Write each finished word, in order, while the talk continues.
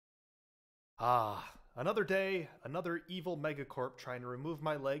Ah, another day, another evil megacorp trying to remove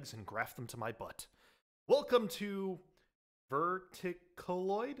my legs and graft them to my butt. Welcome to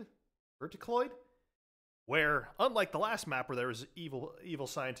Verticuloid? Verticuloid? Where, unlike the last map where there was evil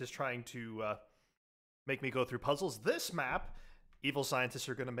scientists trying to make me go through puzzles, this map, evil scientists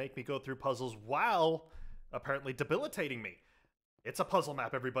are going to make me go through puzzles while apparently debilitating me. It's a puzzle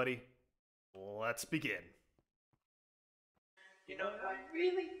map, everybody. Let's begin. You know, I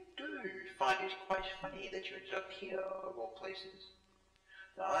really do find it quite funny that you ended up here of all places.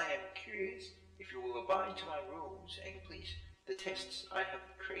 Now I am curious if you will abide to my rules and complete the tests I have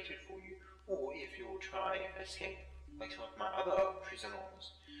created for you, or if you will try and escape like some of my other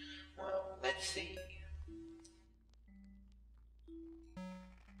prisoners. Well, let's see.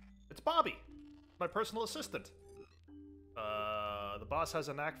 It's Bobby, my personal assistant. The boss has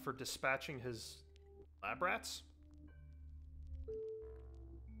a knack for dispatching his lab rats.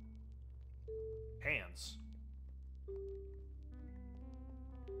 Hands.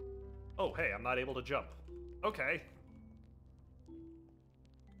 Oh, hey, I'm not able to jump. Okay.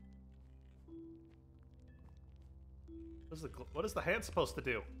 What is the hand supposed to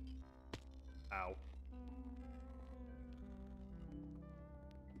do? Ow.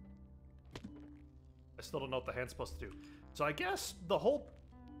 I still don't know what the hand's supposed to do. So I guess the whole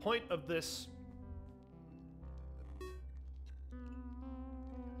point of this...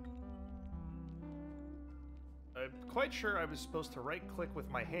 I'm quite sure I was supposed to right-click with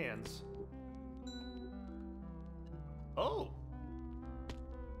my hands. Oh!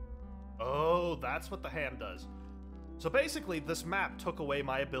 Oh, that's what the hand does. So basically, this map took away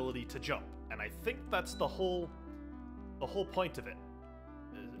my ability to jump, and I think that's the whole point of it,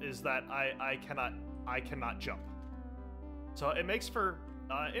 is that I cannot jump. So it makes for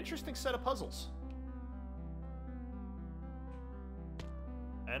an interesting set of puzzles.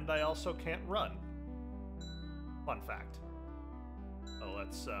 And I also can't run. Fun fact. Oh,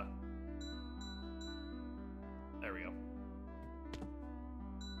 let's, there we go.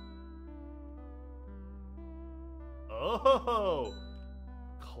 Oh!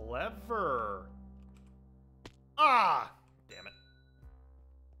 Clever! Ah! Damn it.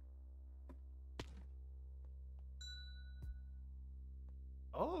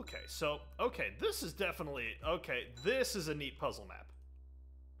 Okay, so, okay, this is definitely, okay, this is a neat puzzle map.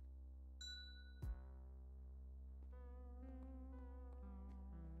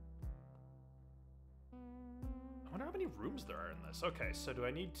 I wonder how many rooms there are in this. Okay, so do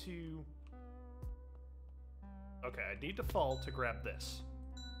I need to... Okay, I need to fall to grab this.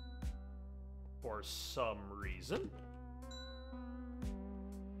 For some reason.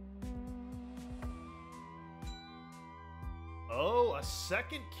 Oh, a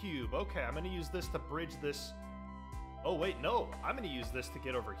second cube. Okay, I'm gonna use this to bridge this... Oh, wait, no. I'm gonna use this to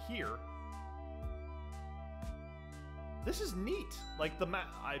get over here. This is neat. Like, the map...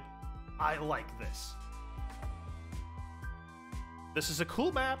 I like this. This is a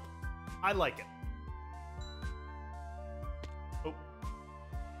cool map. I like it. Oh.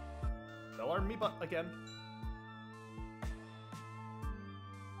 They'll arm me butt again.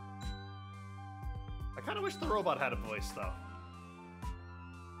 I kind of wish the robot had a voice, though.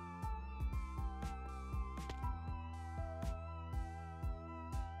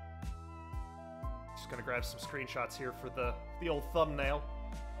 Just gonna grab some screenshots here for the old thumbnail.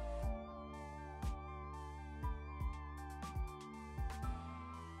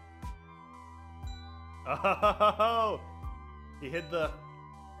 Oh, he hid the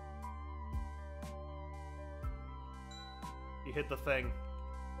thing.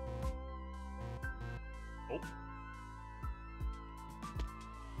 Oh.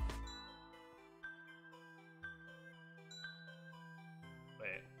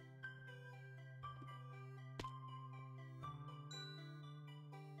 Wait.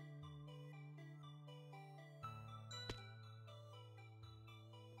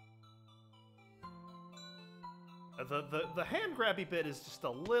 The hand grabby bit is just a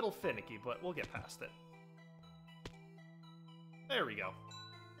little finicky, but we'll get past it. There we go.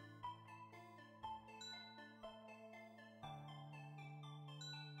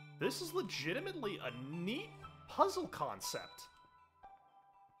 This is legitimately a neat puzzle concept.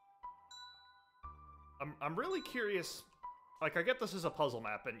 I'm really curious. Like, I get this is a puzzle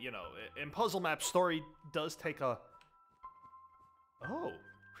map, and, you know, in puzzle map, story does take a... Oh,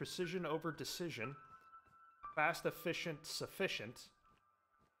 precision over decision. Fast, efficient, sufficient.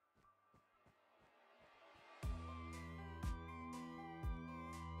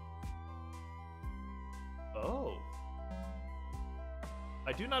 Oh.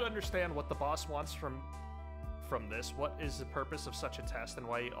 I do not understand what the boss wants from this. What is the purpose of such a test, and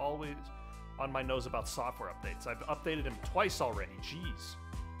why he on my nose about software updates. I've updated him twice already. Jeez.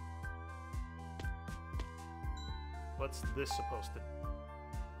 What's this supposed to...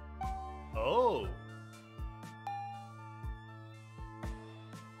 Oh!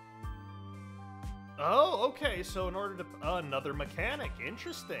 Oh, okay, so in order to... another mechanic.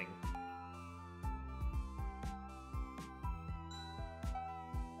 Interesting.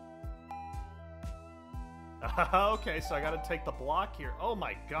 Okay, so I gotta take the block here. Oh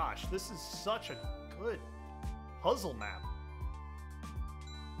my gosh, this is such a good puzzle map.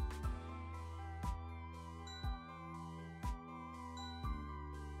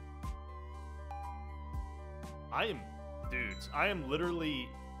 Dudes, I am literally...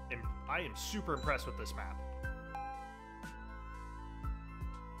 I am super impressed with this map.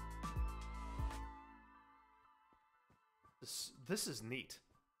 This is neat.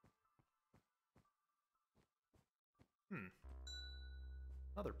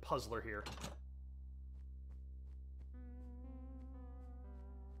 Another puzzler here.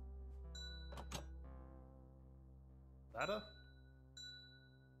 That a...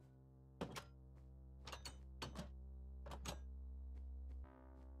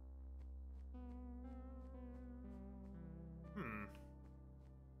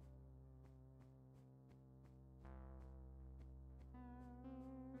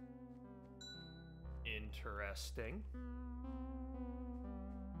 Interesting.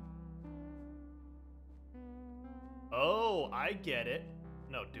 Oh, I get it.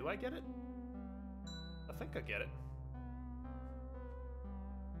 No, do I get it? I think I get it.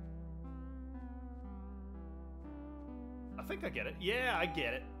 I think I get it. Yeah, I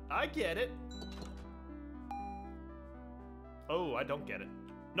get it. I get it. Oh, I don't get it.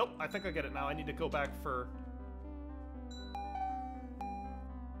 Nope, I think I get it now. I need to go back for...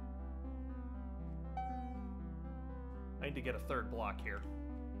 I need to get a third block here.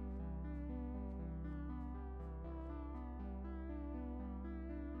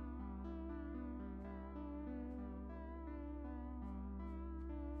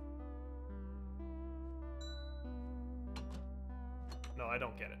 No, I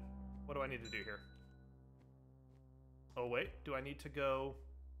don't get it. What do I need to do here? Oh, wait. Do I need to go...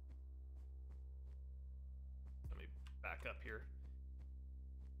 Let me back up here.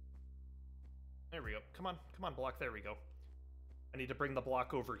 There we go. Come on. Come on, block. There we go. I need to bring the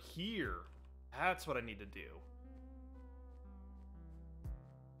block over here. That's what I need to do.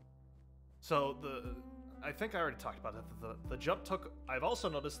 So, I think I already talked about it. The jump took... I've also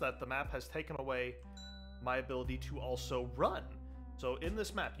noticed that the map has taken away my ability to also run. So in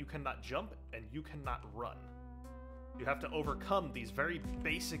this map, you cannot jump and you cannot run. You have to overcome these very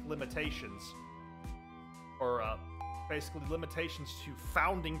basic limitations. Or, basically limitations to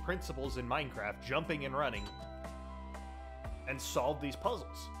founding principles in Minecraft, jumping and running, and solve these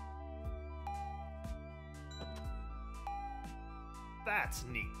puzzles. That's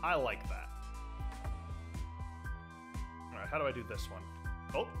neat. I like that. Alright, how do I do this one?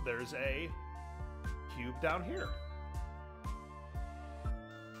 Oh, there's a cube down here.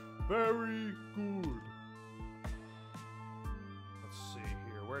 Very good. Let's see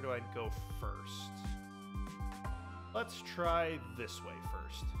here. Where do I go first? Let's try this way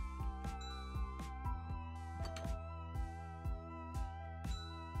first.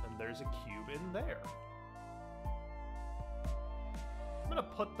 And there's a cube in there. I'm gonna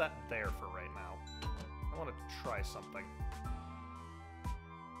put that there for right now. I want to try something.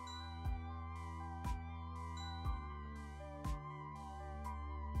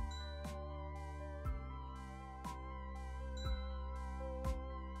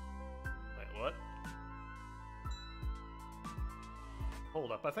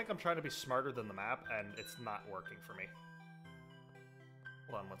 Hold up, I think I'm trying to be smarter than the map, and it's not working for me.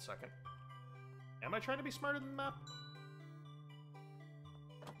 Hold on 1 second. Am I trying to be smarter than the map?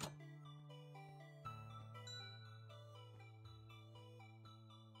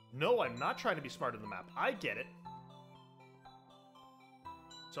 No, I'm not trying to be smarter than the map. I get it.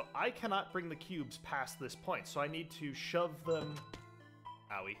 So I cannot bring the cubes past this point, so I need to shove them...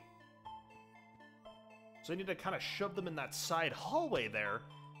 Owie. So I need to kind of shove them in that side hallway there,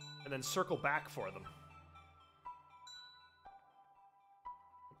 and then circle back for them.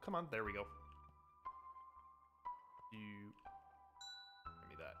 Come on, there we go. Give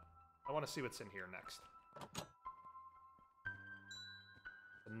me that. I want to see what's in here next.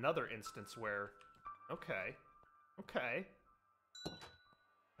 Another instance where... Okay. Okay.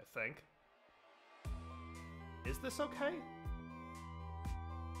 I think. Is this okay?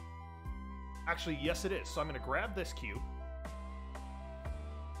 Actually, yes it is. So I'm going to grab this cube.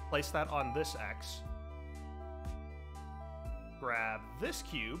 Place that on this X. Grab this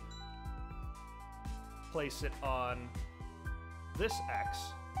cube. place it on this X,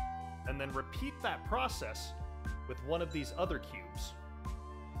 and then repeat that process with one of these other cubes.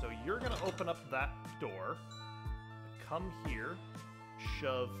 So you're gonna open up that door, come here,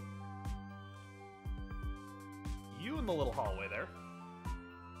 shove you in the little hallway there.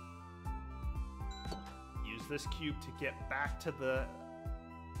 Use this cube to get back to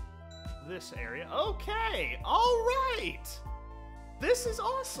this area. Okay, all right. This is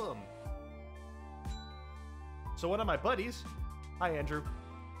awesome. So one of my buddies, hi Andrew,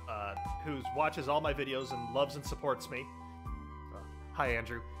 who watches all my videos and loves and supports me. Hi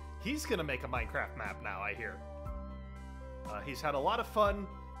Andrew. He's gonna make a Minecraft map now, I hear. He's had a lot of fun,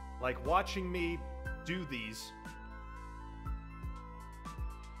 like, watching me do these.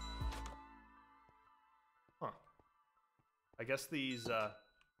 Huh. I guess these,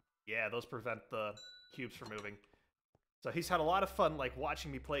 yeah, those prevent the cubes from moving. So he's had a lot of fun, like,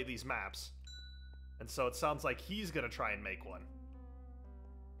 watching me play these maps. And so it sounds like he's gonna try and make one.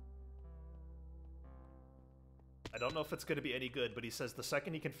 I don't know if it's gonna be any good, but he says the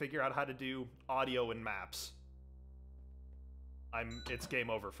second he can figure out how to do audio in maps, it's game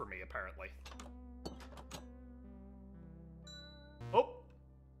over for me, apparently. Oh!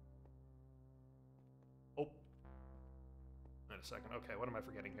 Oh. Wait a second. Okay, what am I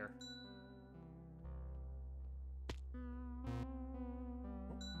forgetting here?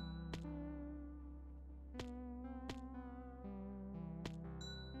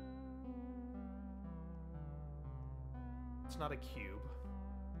 It's not a cube.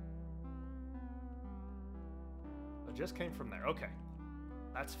 I just came from there. Okay.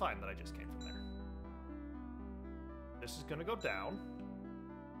 That's fine that I just came from there. This is gonna go down.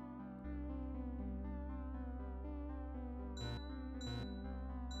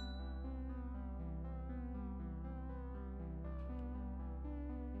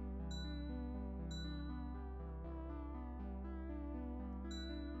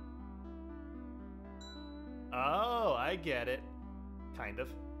 Oh, I get it. Kind of.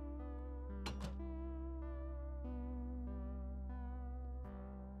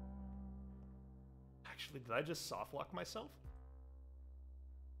 Actually, did I just soft lock myself?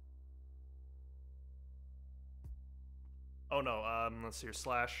 Oh no, let's see here,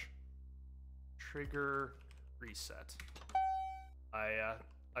 slash trigger reset. I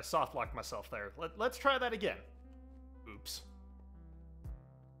soft locked myself there. Let's try that again. Oops.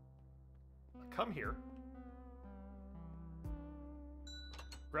 Come here.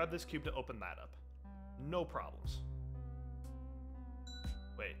 Grab this cube to open that up. No problems.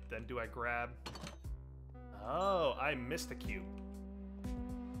 Wait, then do I grab... Oh, I missed a cube.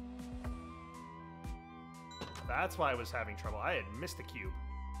 That's why I was having trouble. I had missed a cube.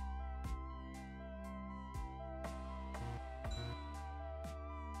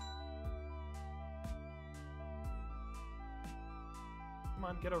 Come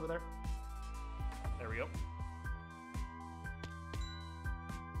on, get over there. There we go.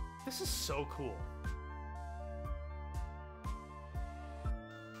 This is so cool.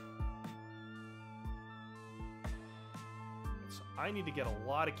 So I need to get a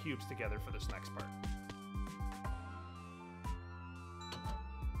lot of cubes together for this next part.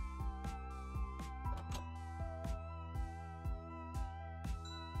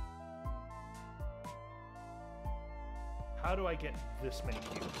 How do I get this many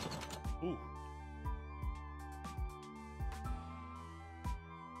cubes? Ooh.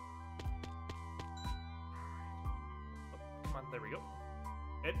 There we go.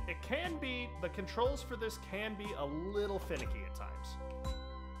 It can be, the controls for this can be a little finicky at times.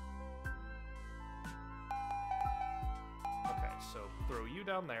 Okay, so throw you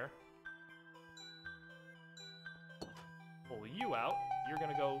down there. Pull you out. You're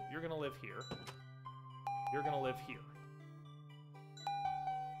gonna live here. You're gonna live here.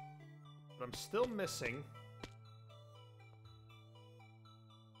 But I'm still missing...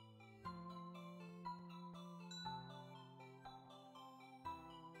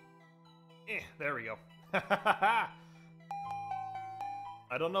 There we go. I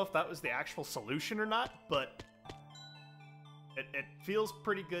don't know if that was the actual solution or not, but it feels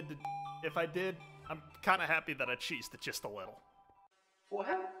pretty good to, if I did, I'm kind of happy that I cheesed it just a little. For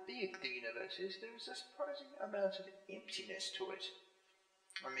how big the universe is, there is a surprising amount of emptiness to it.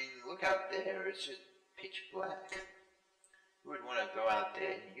 I mean, look out there, it's just pitch black. Who would want to go out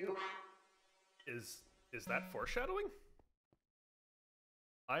there and you? Is that foreshadowing?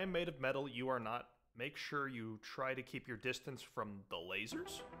 I am made of metal, you are not. Make sure you try to keep your distance from the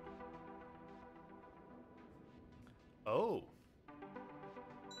lasers. Oh.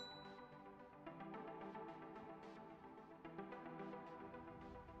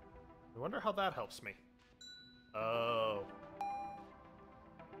 I wonder how that helps me. Oh.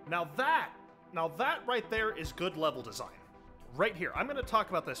 Now that right there is good level design. Right here. I'm going to talk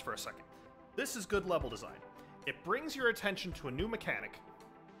about this for a second. This is good level design. It brings your attention to a new mechanic,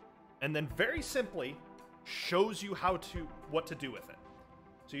 and then very simply shows you what to do with it.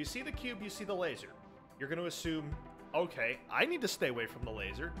 So you see the cube, you see the laser. You're going to assume, okay, I need to stay away from the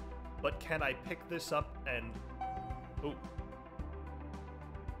laser, but can I pick this up and... Ooh.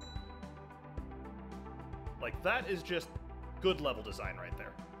 Like, that is just good level design right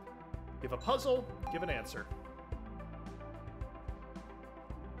there. Give a puzzle, give an answer.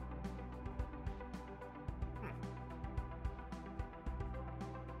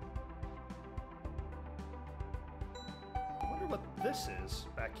 I wonder what this is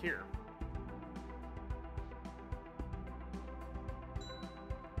back here.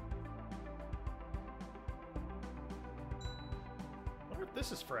 I wonder if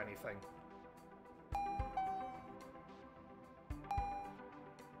this is for anything.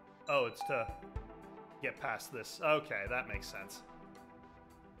 Oh, it's to get past this. Okay, that makes sense.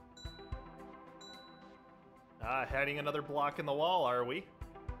 Heading another block in the wall, are we?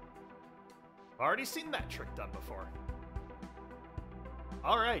 Already seen that trick done before.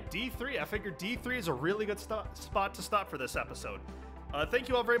 Alright, D3. I figured D3 is a really good spot to stop for this episode. Thank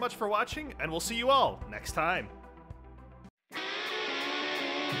you all very much for watching, and we'll see you all next time.